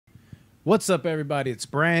What's up, everybody? It's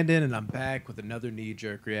Brandon, and I'm back with another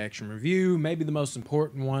knee-jerk reaction review, maybe the most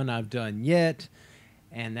important one I've done yet,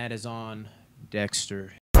 and that is on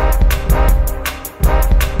Dexter. Quick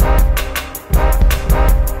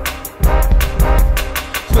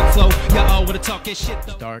flow, y'all wanna talk that shit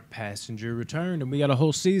though. Dark Passenger returned, and we got a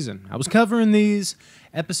whole season. I was covering these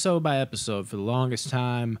episode by episode for the longest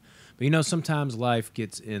time, but you know, sometimes life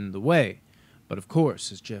gets in the way. But of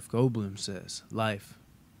course, as Jeff Goldblum says, life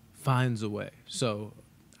finds a way. So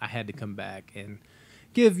I had to come back and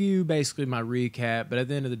give you basically my recap, but at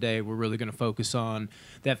the end of the day, we're really going to focus on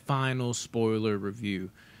that final spoiler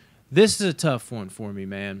review. This is a tough one for me,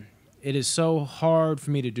 man. It is so hard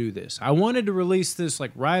for me to do this. I wanted to release this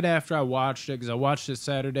like right after I watched it because I watched it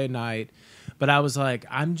Saturday night, but I was like,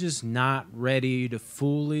 I'm just not ready to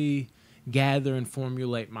fully gather and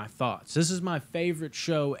formulate my thoughts. This is my favorite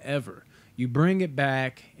show ever. You bring it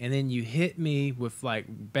back, and then you hit me with, like,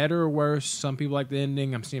 better or worse. Some people like the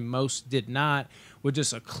ending. I'm seeing most did not. With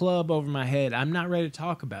just a club over my head. I'm not ready to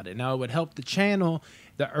talk about it. Now, it would help the channel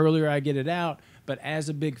the earlier I get it out, but as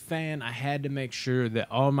a big fan, I had to make sure that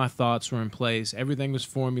all my thoughts were in place. Everything was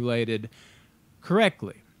formulated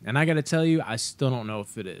correctly. And I got to tell you, I still don't know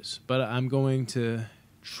if it is. But I'm going to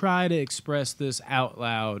try to express this out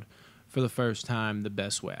loud for the first time the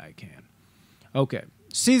best way I can. Okay,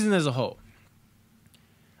 season as a whole.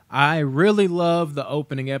 I really love the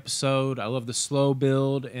opening episode. I love the slow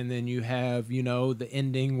build, and then you have, you know, the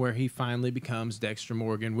ending where he finally becomes Dexter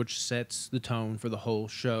Morgan, which sets the tone for the whole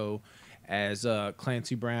show as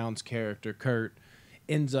Clancy Brown's character, Kurt,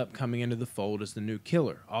 ends up coming into the fold as the new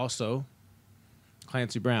killer. Also,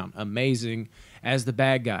 Clancy Brown, amazing as the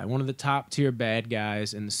bad guy, one of the top-tier bad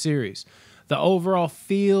guys in the series. The overall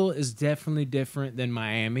feel is definitely different than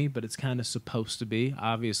Miami, but it's kind of supposed to be.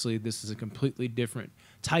 Obviously, this is a completely different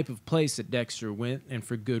type of place that Dexter went, and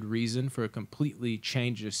for good reason, for a completely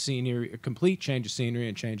change of scenery, a complete change of scenery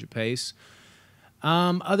and change of pace.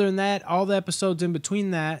 Other than that, all the episodes in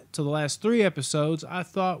between that to the last 3 episodes, I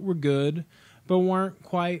thought were good, but weren't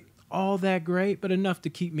quite all that great, but enough to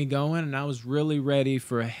keep me going, and I was really ready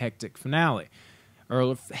for a hectic finale. Or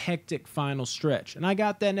a hectic final stretch. And I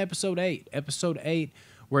got that in episode 8. Episode 8,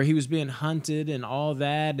 where he was being hunted and all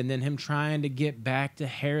that, and then him trying to get back to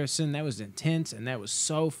Harrison. That was intense, and that was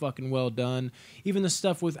so fucking well done. Even the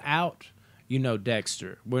stuff without, you know,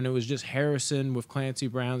 Dexter, when it was just Harrison with Clancy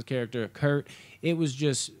Brown's character, Kurt, it was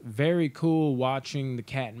just very cool watching the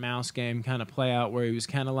cat and mouse game kind of play out, where he was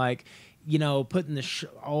kind of like, you know, putting the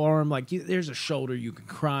arm, like, there's a shoulder you can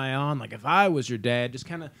cry on. Like, if I was your dad, just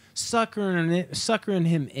kind of suckering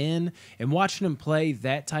him in and watching him play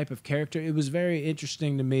that type of character. It was very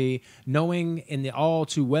interesting to me, knowing in the all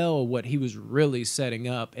too well what he was really setting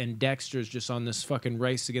up. And Dexter's just on this fucking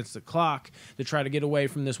race against the clock to try to get away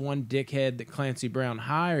from this one dickhead that Clancy Brown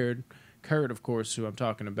hired, Kurt, of course, who I'm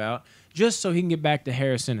talking about, just so he can get back to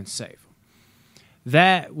Harrison and save him.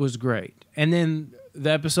 That was great. And then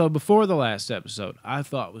the episode before the last episode, I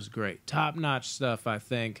thought was great. Top-notch stuff, I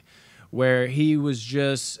think, where he was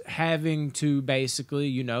just having to basically,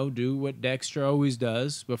 you know, do what Dexter always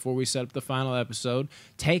does before we set up the final episode,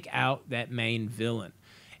 take out that main villain.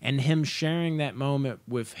 And him sharing that moment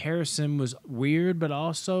with Harrison was weird, but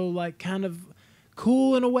also, like, kind of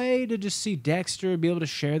cool in a way to just see Dexter be able to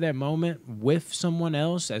share that moment with someone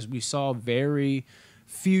else, as we saw very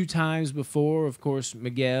few times before. Of course,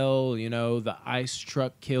 Miguel, you know, the ice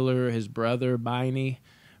truck killer, his brother,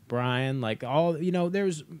 Brian, like all, you know,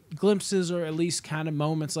 there's glimpses or at least kind of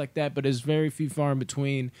moments like that, but it's very few far in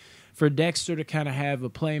between. For Dexter to kind of have a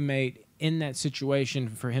playmate in that situation,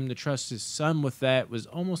 for him to trust his son with that was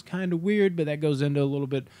almost kind of weird, but that goes into a little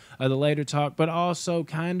bit of the later talk, but also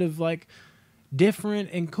kind of like different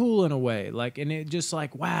and cool in a way, like, and it just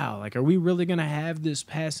like, wow, like, are we really gonna have this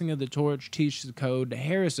passing of the torch, teach the code to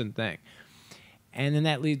Harrison thing? And then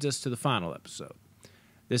that leads us to the final episode.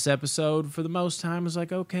 This episode, for the most time, is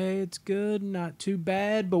like, okay, it's good, not too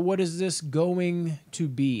bad, but what is this going to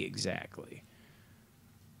be exactly?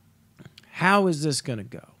 How is this gonna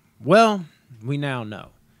go? Well, we now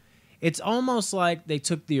know. It's almost like they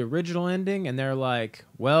took the original ending and they're like,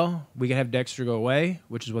 well, we can have Dexter go away,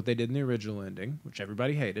 which is what they did in the original ending, which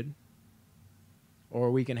everybody hated. Or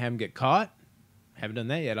we can have him get caught. Haven't done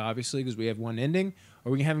that yet, obviously, because we have one ending.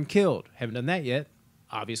 Or we can have him killed. Haven't done that yet,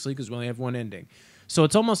 obviously, because we only have one ending. So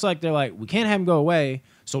it's almost like they're like, we can't have him go away,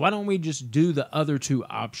 so why don't we just do the other 2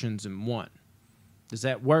 options in one? Does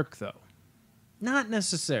that work, though? Not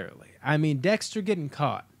necessarily. I mean, Dexter getting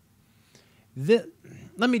caught.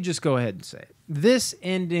 Let me just go ahead and say it. This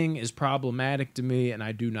ending is problematic to me, and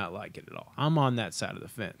I do not like it at all. I'm on that side of the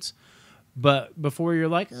fence. But before you're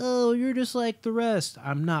like, oh, you're just like the rest.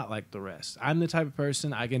 I'm not like the rest. I'm the type of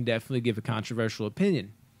person I can definitely give a controversial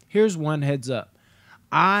opinion. Here's one heads up.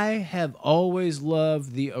 I have always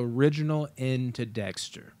loved the original end to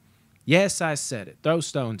Dexter. Yes, I said it. Throw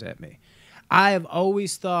stones at me. I have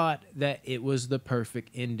always thought that it was the perfect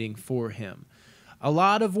ending for him. A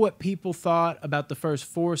lot of what people thought about the first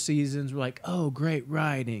 4 seasons were like, oh, great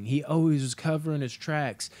writing. He always was covering his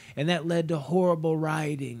tracks. And that led to horrible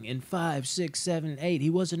writing. In 5, 6, 7, 8, he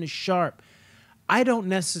wasn't as sharp. I don't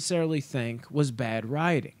necessarily think was bad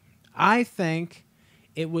writing. I think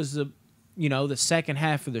it was the second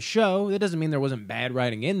half of the show. That doesn't mean there wasn't bad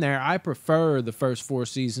writing in there. I prefer the first 4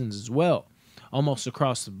 seasons as well, almost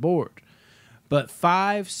across the board. But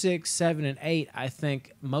 5, 6, 7, and 8, I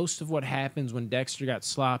think most of what happens when Dexter got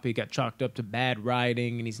sloppy, got chalked up to bad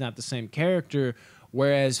writing, and he's not the same character.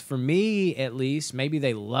 Whereas for me, at least, maybe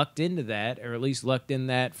they lucked into that, or at least lucked in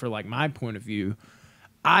that for like my point of view.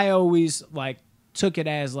 I always took it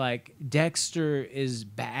as like Dexter is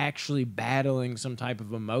actually battling some type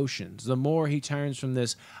of emotions. The more he turns from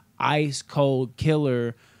this ice cold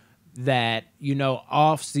killer that,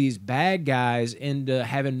 offs these bad guys into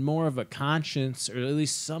having more of a conscience, or at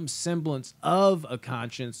least some semblance of a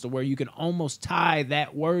conscience, to where you can almost tie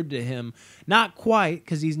that word to him. Not quite,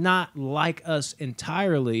 because he's not like us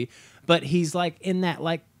entirely, but he's like in that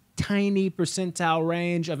tiny percentile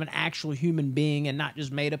range of an actual human being, and not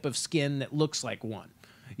just made up of skin that looks like one.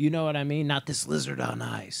 You know what I mean? Not this lizard on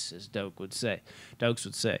ice, as Dokes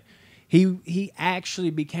would say. He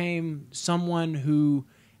actually became someone who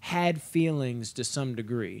had feelings to some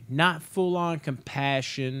degree. Not full-on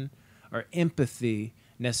compassion or empathy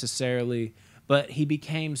necessarily, but he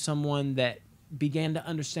became someone that began to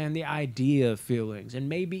understand the idea of feelings, and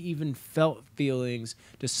maybe even felt feelings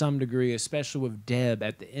to some degree, especially with Deb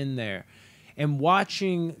at the end there. And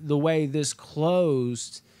watching the way this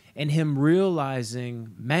closed and him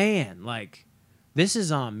realizing, man, this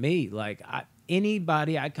is on me.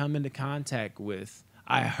 Anybody I come into contact with,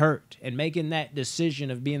 I hurt. And making that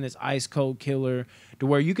decision of being this ice cold killer, to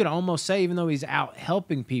where you could almost say, even though he's out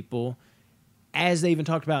helping people, as they even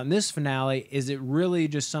talked about in this finale, is it really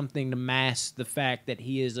just something to mask the fact that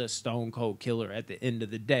he is a stone cold killer at the end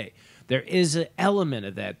of the day? There is an element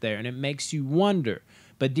of that there, and it makes you wonder.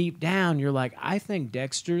 But deep down, you're like, I think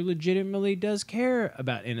Dexter legitimately does care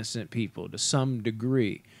about innocent people to some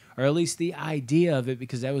degree, or at least the idea of it,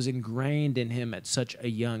 because that was ingrained in him at such a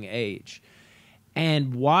young age.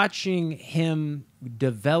 And watching him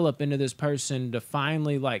develop into this person to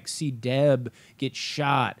finally see Deb get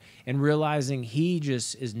shot, and realizing he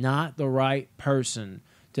just is not the right person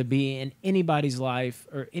to be in anybody's life,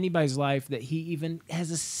 or anybody's life that he even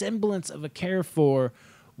has a semblance of a care for,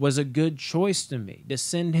 was a good choice to me. To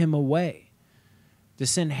send him away, to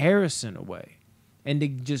send Harrison away, and to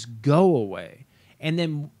just go away. And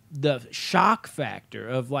then the shock factor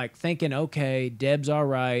of thinking, okay, Deb's all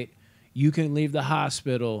right, you can leave the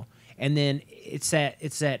hospital, and then it's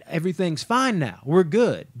that everything's fine now. We're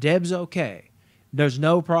good. Deb's okay. There's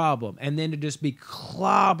no problem. And then to just be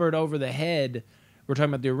clobbered over the head, we're talking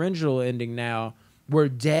about the original ending now, where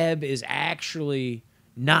Deb is actually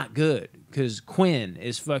not good, because Quinn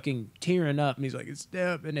is fucking tearing up, and he's like, it's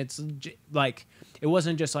Deb, and it's it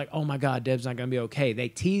wasn't just oh my God, Deb's not going to be okay. They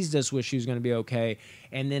teased us with she was going to be okay,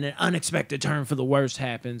 and then an unexpected turn for the worst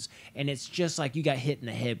happens, and it's just you got hit in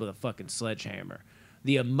the head with a fucking sledgehammer.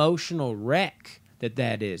 The emotional wreck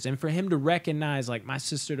that is. And for him to recognize, my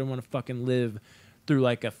sister don't want to fucking live through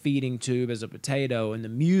a feeding tube as a potato, and the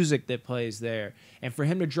music that plays there, and for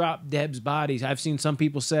him to drop Deb's bodies. I've seen some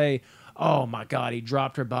people say, oh my God, he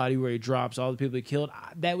dropped her body where he drops all the people he killed.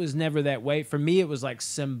 That was never that way. For me, it was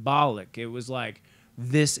symbolic. It was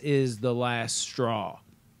this is the last straw.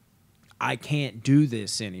 I can't do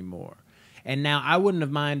this anymore. And now I wouldn't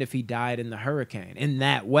have minded if he died in the hurricane in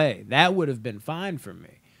that way. That would have been fine for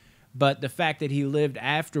me. But the fact that he lived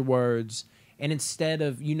afterwards, and instead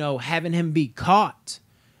of, having him be caught,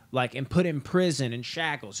 and put in prison in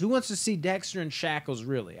shackles. Who wants to see Dexter in shackles,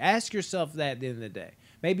 really? Ask yourself that at the end of the day.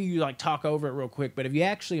 Maybe you talk over it real quick, but if you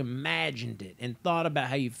actually imagined it and thought about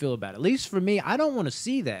how you feel about it, at least for me, I don't want to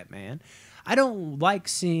see that, man. I don't like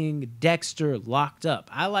seeing Dexter locked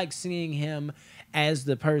up. I like seeing him as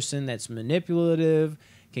the person that's manipulative,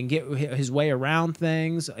 can get his way around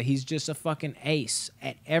things. He's just a fucking ace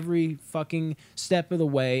at every fucking step of the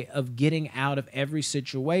way of getting out of every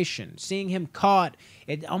situation. Seeing him caught,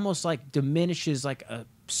 it almost diminishes a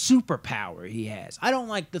superpower he has. I don't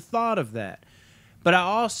like the thought of that. But I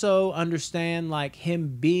also understand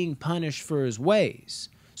him being punished for his ways.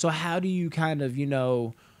 So how do you kind of,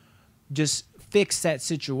 just fix that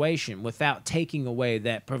situation without taking away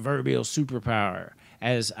that proverbial superpower,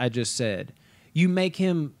 as I just said. He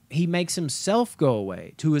makes himself go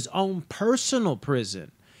away to his own personal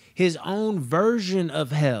prison, his own version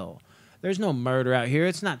of hell. There's no murder out here.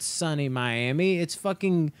 It's not sunny Miami. It's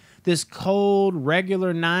fucking this cold,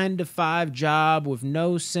 regular 9-to-5 job with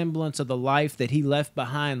no semblance of the life that he left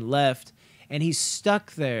behind left. And he's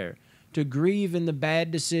stuck there to grieve in the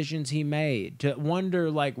bad decisions he made, to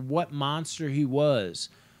wonder like what monster he was,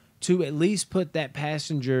 to at least put that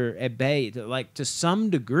passenger at bay, to some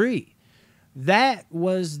degree. That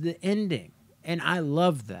was the ending. And I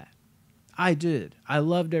loved that. I did. I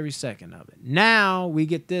loved every second of it. Now we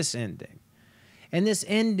get this ending. And this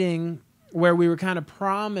ending where we were kind of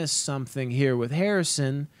promised something here with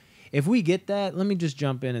Harrison, if we get that, let me just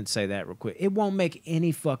jump in and say that real quick. It won't make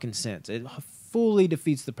any fucking sense. It fully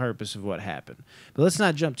defeats the purpose of what happened. But let's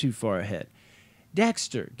not jump too far ahead.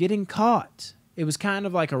 Dexter getting caught. It was kind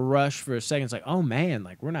of like a rush for a second. It's like, oh man,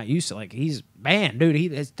 like we're not used to, like his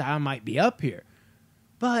time might be up here.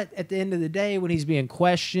 But at the end of the day, when he's being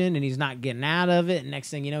questioned and he's not getting out of it, and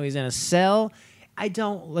next thing you know, he's in a cell.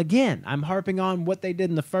 I'm harping on what they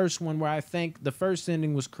did in the first one where I think the first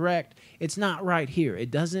ending was correct. It's not right here.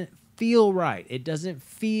 It doesn't feel right. It doesn't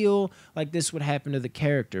feel like this would happen to the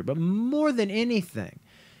character. But more than anything,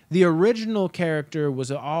 the original character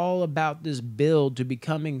was all about this build to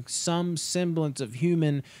becoming some semblance of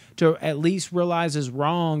human, to at least realize his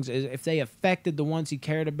wrongs if they affected the ones he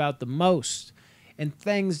cared about the most, and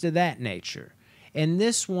things to that nature. In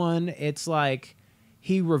this one, it's like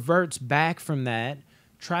he reverts back from that,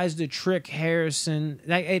 tries to trick Harrison.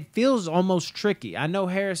 Like, it feels almost tricky. I know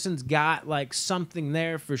Harrison's got like something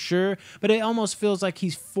there for sure, but it almost feels like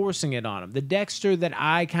he's forcing it on him. The Dexter that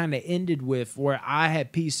I kind of ended with, where I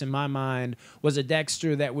had peace in my mind, was a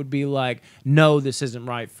Dexter that would be like, no, this isn't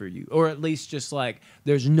right for you. Or at least just like,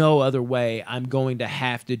 there's no other way. I'm going to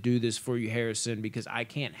have to do this for you, Harrison, because I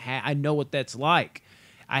can't I know what that's like.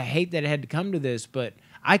 I hate that it had to come to this, but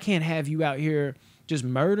I can't have you out here just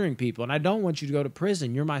murdering people, and I don't want you to go to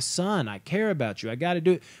prison. You're my son. I care about you. I got to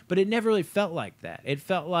do it. But it never really felt like that. It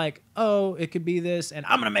felt like, oh, it could be this, and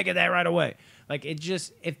I'm going to make it that right away. Like, it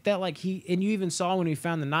felt like and you even saw when he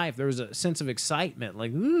found the knife, there was a sense of excitement,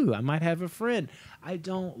 like, ooh, I might have a friend. I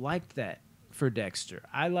don't like that for Dexter.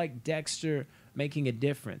 I like Dexter making a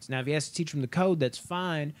difference. Now, if he has to teach him the code, that's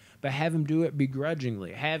fine, but have him do it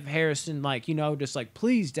begrudgingly. Have Harrison, like, just like,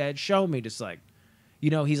 please, Dad, show me, just like,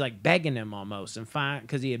 he's like begging him almost, and fine,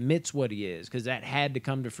 because he admits what he is, because that had to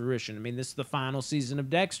come to fruition. I mean, this is the final season of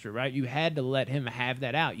Dexter, right? You had to let him have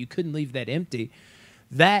that out. You couldn't leave that empty.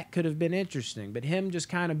 That could have been interesting, but him just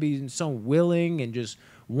kind of being so willing and just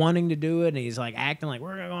wanting to do it, and he's like acting like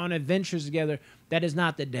we're going to go on adventures together. That is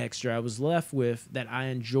not the Dexter I was left with that I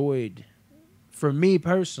enjoyed for me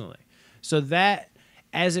personally. So that,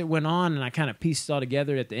 as it went on and I kind of pieced it all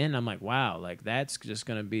together at the end, I'm like, wow, like that's just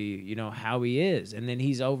going to be, how he is. And then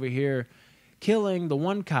he's over here killing the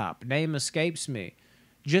one cop, name escapes me,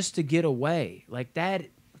 just to get away. Like that,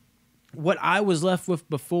 what I was left with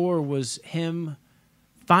before was him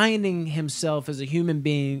finding himself as a human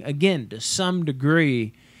being, again, to some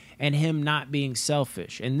degree, and him not being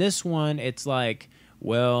selfish. And this one, it's like,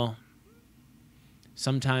 well,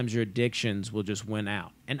 sometimes your addictions will just win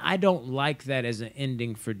out. And I don't like that as an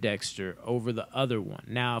ending for Dexter over the other one.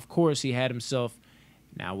 Now, of course, he had himself,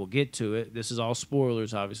 now we'll get to it, this is all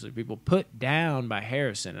spoilers, obviously, people, put down by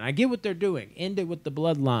Harrison. And I get what they're doing, end it with the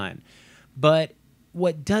bloodline. But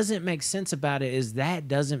what doesn't make sense about it is that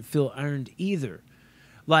doesn't feel earned either.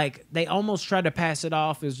 Like, they almost try to pass it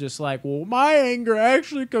off as just like, well, my anger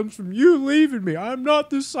actually comes from you leaving me. I'm not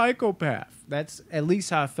this psychopath. That's at least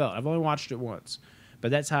how I felt. I've only watched it once.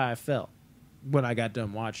 But that's how I felt when I got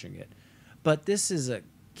done watching it. But this is a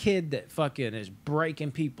kid that fucking is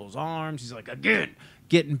breaking people's arms. He's like, again,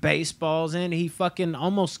 getting baseballs in. He fucking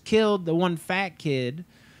almost killed the one fat kid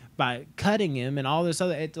by cutting him and all this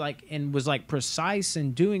other, and was like precise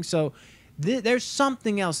in doing so. There's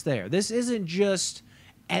something else there. This isn't just,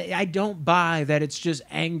 I don't buy that it's just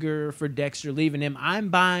anger for Dexter leaving him. I'm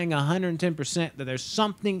buying 110% that there's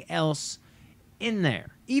something else in there.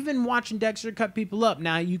 Even watching Dexter cut people up,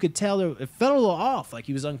 now you could tell it felt a little off, like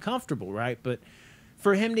he was uncomfortable, right? But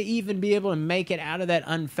for him to even be able to make it out of that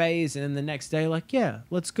unfazed, and then the next day, like, yeah,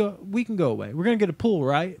 let's go, we can go away. We're going to get a pool,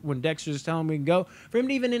 right? When Dexter's telling him we can go. For him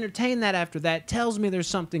to even entertain that after that tells me there's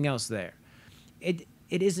something else there.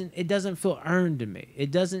 It doesn't feel earned to me.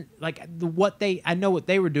 It doesn't, like, I know what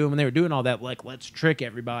they were doing when they were doing all that, like, let's trick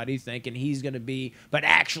everybody thinking he's going to be, but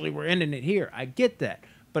actually we're ending it here. I get that.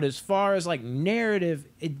 But as far as like narrative,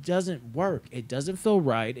 it doesn't work. It doesn't feel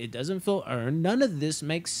right. It doesn't feel earned. None of this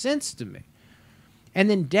makes sense to me. And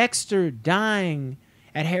then Dexter dying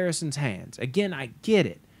at Harrison's hands. Again, I get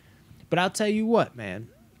it. But I'll tell you what, man.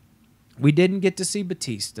 We didn't get to see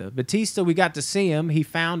Batista. Batista, we got to see him. He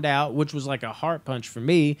found out, which was like a heart punch for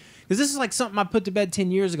me. Because this is like something I put to bed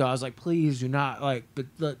 10 years ago. I was like, please do not like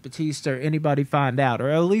let Batista or anybody find out. Or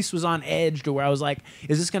at least was on edge to where I was like,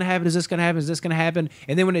 is this going to happen? Is this going to happen? Is this going to happen?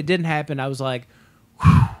 And then when it didn't happen, I was like,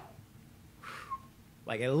 whew.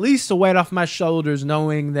 Like at least a weight off my shoulders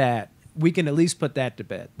knowing that we can at least put that to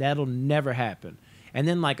bed. That'll never happen. And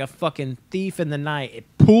then like a fucking thief in the night, it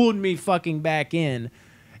pulled me fucking back in.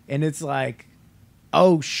 And it's like,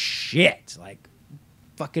 oh shit. Like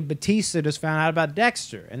fucking Batista just found out about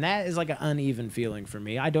Dexter. And that is like an uneven feeling for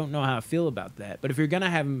me. I don't know how I feel about that. But if you're going to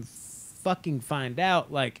have him fucking find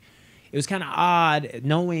out, like it was kind of odd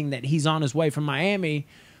knowing that he's on his way from Miami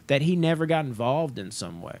that he never got involved in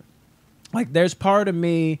some way. Like there's part of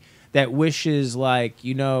me that wishes like,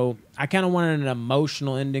 you know, I kind of wanted an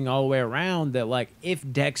emotional ending all the way around that like if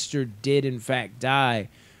Dexter did in fact die,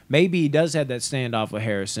 maybe he does have that standoff with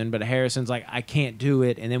Harrison, but Harrison's like, I can't do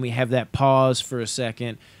it. And then we have that pause for a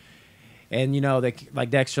second. And, you know, they, like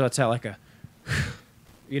Dexter lets out like a,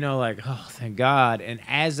 you know, like, oh, thank God. And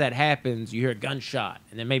as that happens, you hear a gunshot.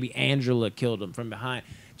 And then maybe Angela killed him from behind.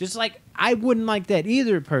 Just like, I wouldn't like that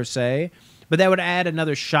either, per se. But that would add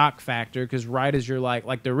another shock factor because right as you're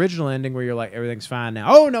like the original ending where you're like, everything's fine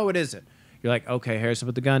now. Oh, no, it isn't. You're like, okay, Harrison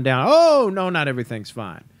put the gun down. Oh, no, not everything's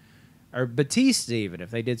fine. Or Batista even,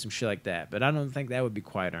 if they did some shit like that. But I don't think that would be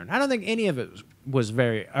quite earned. I don't think any of it was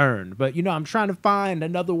very earned. But, you know, I'm trying to find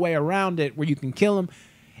another way around it where you can kill him.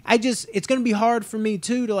 It's going to be hard for me,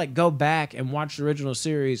 too, to, like, go back and watch the original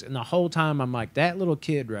series. And the whole time I'm like, that little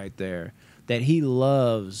kid right there that he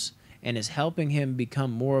loves and is helping him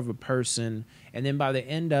become more of a person. And then by the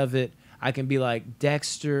end of it, I can be like,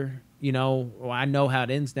 Dexter, you know, well, I know how it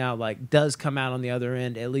ends now, like, does come out on the other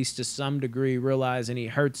end, at least to some degree, realizing he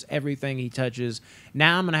hurts everything he touches.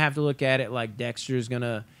 Now I'm going to have to look at it like Dexter's going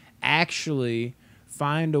to actually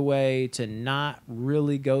find a way to not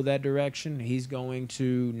really go that direction. He's going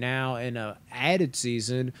to now, in a added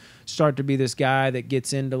season, start to be this guy that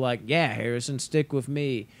gets into like, yeah, Harrison, stick with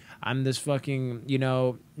me. I'm this fucking, you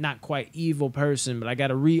know, not quite evil person, but I got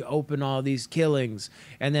to reopen all these killings.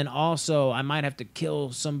 And then also I might have to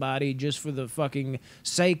kill somebody just for the fucking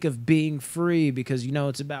sake of being free because, you know,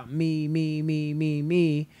 it's about me, me, me, me,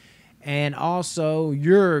 me. And also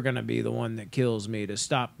you're going to be the one that kills me to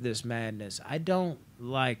stop this madness. I don't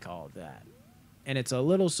like all that. And it's a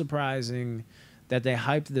little surprising that they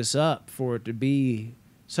hyped this up for it to be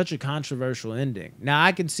such a controversial ending. Now,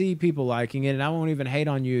 I can see people liking it, and I won't even hate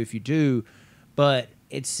on you if you do, but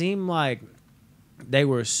it seemed like they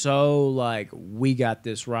were so like, we got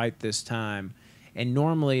this right this time. And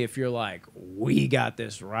normally if you're like, we got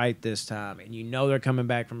this right this time, and you know they're coming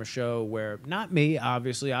back from a show where, not me,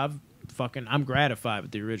 obviously, I'm gratified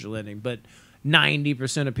with the original ending, but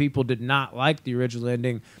 90% of people did not like the original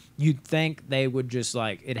ending, you'd think they would just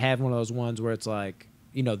like, it have one of those ones where it's like,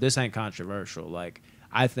 you know, this ain't controversial. Like,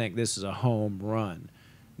 I think this is a home run.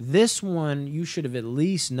 This one, you should have at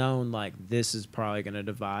least known, like, this is probably going to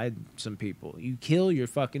divide some people. You kill your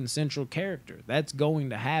fucking central character. That's going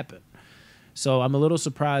to happen. So I'm a little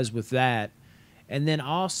surprised with that. And then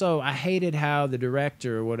also, I hated how the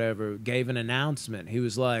director or whatever gave an announcement. He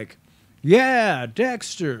was like, yeah,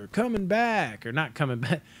 Dexter, coming back. Or not coming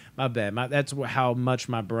back. My bad. That's how much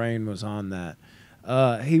my brain was on that.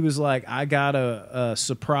 He was like, I got a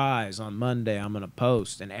surprise on Monday I'm going to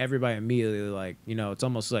post. And everybody immediately, like, you know, it's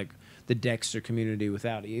almost like the Dexter community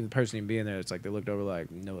without even the person even being there. It's like they looked over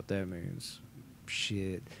like, you know what that means?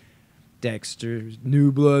 Shit. Dexter,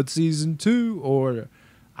 New Blood Season 2. Or,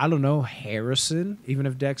 I don't know, Harrison. Even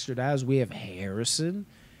if Dexter dies, we have Harrison.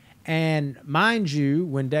 And mind you,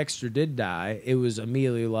 when Dexter did die, it was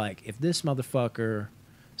immediately like, if this motherfucker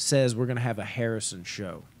says we're going to have a Harrison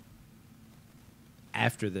show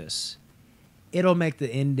after this, it'll make the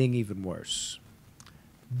ending even worse.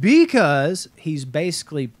 Because he's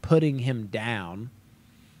basically putting him down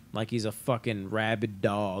like he's a fucking rabid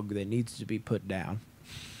dog that needs to be put down.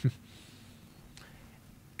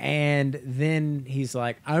 And then he's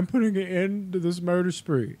like, I'm putting an end to this murder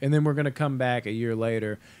spree. And then we're going to come back a year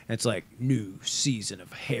later, and it's like, new season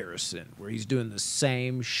of Harrison, where he's doing the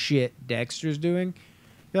same shit Dexter's doing.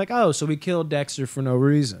 You're like, oh, so we killed Dexter for no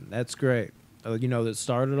reason. That's great. You know, that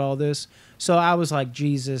started all this. So I was like,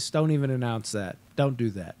 Jesus, don't even announce that. Don't do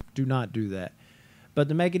that. Do not do that. But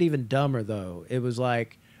to make it even dumber, though, it was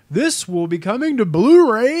like, this will be coming to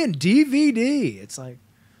Blu-ray and DVD. It's like,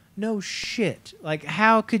 No shit. Like,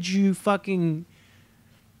 how could you fucking...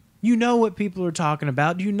 You know what people are talking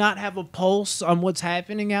about. Do you not have a pulse on what's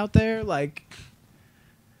happening out there? Like,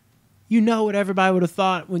 you know what everybody would have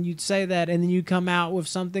thought when you'd say that, and then you come out with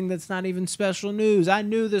something that's not even special news. I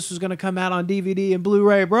knew this was going to come out on DVD and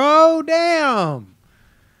Blu-ray, bro. Damn.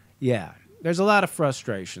 Yeah, there's a lot of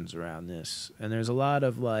frustrations around this, and there's a lot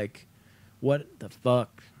of, like, what the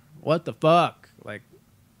fuck? What the fuck? Like,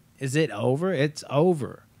 is it over? It's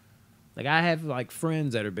over. Like, I have, like,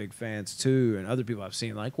 friends that are big fans, too, and other people I've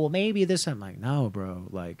seen, like, well, maybe this. I'm like, no, bro.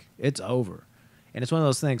 Like, it's over. And it's one of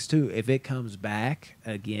those things, too. If it comes back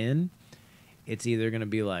again, it's either going to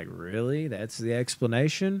be like, really? That's the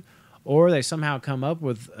explanation? Or they somehow come up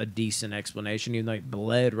with a decent explanation, even though it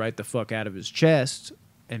bled right the fuck out of his chest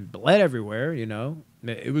and bled everywhere, you know?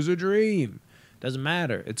 It was a dream. Doesn't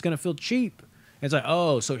matter. It's going to feel cheap. It's like,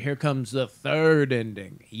 oh, so here comes the third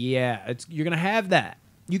ending. Yeah, you're going to have that.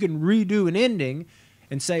 You can redo an ending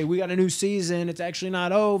and say, we got a new season, it's actually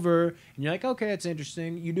not over. And you're like, okay, it's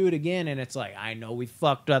interesting. You do it again, and it's like, I know we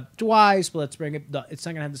fucked up twice, but let's bring it. It's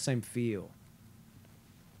not going to have the same feel.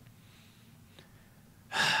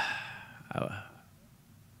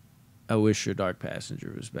 I wish your Dark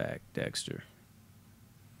Passenger was back, Dexter.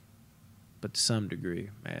 But to some degree,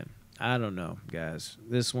 man. I don't know, guys.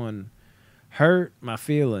 This one hurt my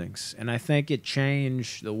feelings, and I think it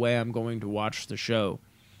changed the way I'm going to watch the show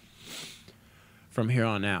from here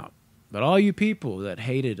on out. But all you people that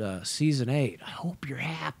hated season 8, I hope you're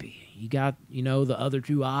happy. You got, you know, the other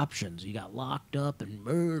two options. You got locked up and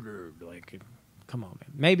murdered. Like, come on,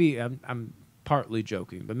 man. Maybe I'm partly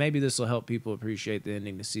joking, but maybe this will help people appreciate the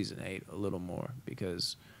ending to season 8 a little more,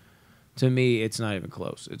 because to me, it's not even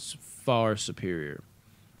close. It's far superior.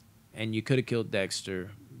 And you could have killed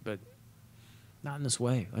Dexter, but not in this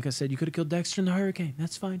way. Like I said, you could have killed Dexter in the hurricane.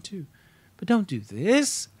 That's fine, too. But don't do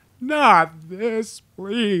this. Not this,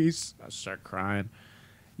 please. I start crying.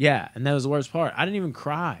 Yeah, and that was the worst part. I didn't even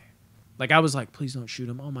cry. Like, I was like, please don't shoot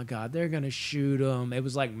him. Oh, my God, they're going to shoot him. It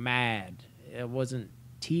was like mad. It wasn't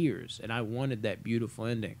tears, and I wanted that beautiful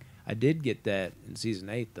ending. I did get that in season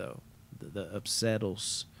 8, though. The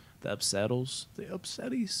upsettles. The upsettles? The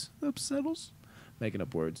upsetties? The upsettles? Making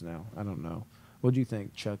up words now. I don't know. What'd you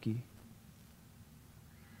think, Chucky?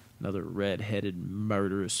 Another red-headed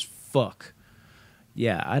murderous fuck.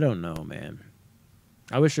 Yeah, I don't know, man.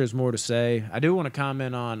 I wish there was more to say. I do want to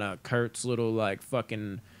comment on Kurt's little, like,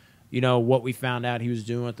 fucking, you know, what we found out he was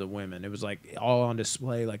doing with the women. It was, like, all on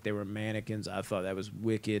display like they were mannequins. I thought that was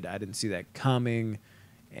wicked. I didn't see that coming.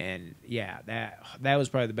 And, yeah, that was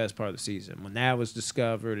probably the best part of the season. When that was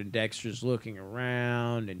discovered and Dexter's looking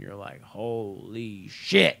around and you're like, holy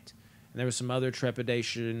shit. And there was some other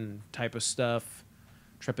trepidation type of stuff.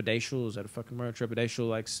 Trepidatial? Is that a fucking word?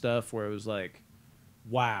 Trepidatial-like stuff where it was like,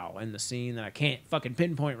 wow, in the scene that I can't fucking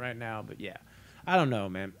pinpoint right now. But, yeah, I don't know,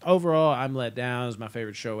 man. Overall, I'm let down. It's my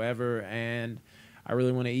favorite show ever. And I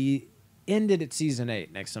really want to end it at season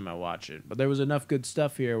 8 next time I watch it. But there was enough good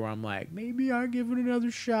stuff here where I'm like, maybe I'll give it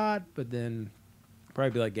another shot. But then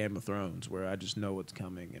probably be like Game of Thrones, where I just know what's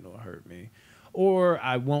coming and it'll hurt me. Or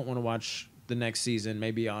I won't want to watch the next season,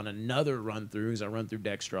 maybe on another run-through, because I run through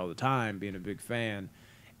Dexter all the time, being a big fan.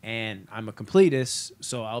 And I'm a completist,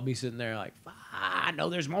 so I'll be sitting there like, I know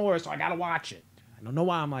there's more, so I got to watch it. I don't know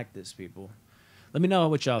why I'm like this, people. Let me know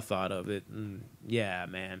what y'all thought of it. And yeah,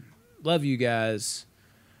 man. Love you guys.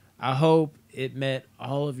 I hope it met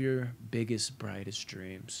all of your biggest, brightest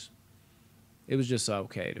dreams. It was just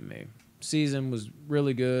okay to me. Season was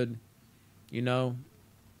really good. You know,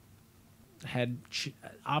 had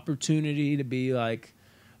opportunity to be like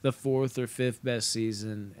the 4th or 5th best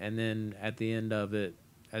season. And then at the end of it,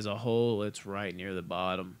 as a whole, it's right near the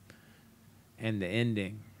bottom. And the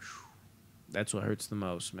ending, that's what hurts the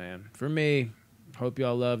most, man. For me, hope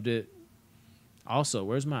y'all loved it. Also,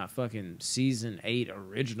 where's my fucking season 8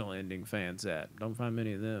 original ending fans at? Don't find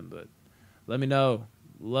many of them, but let me know.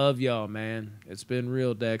 Love y'all, man. It's been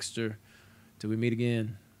real, Dexter. Till we meet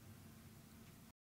again.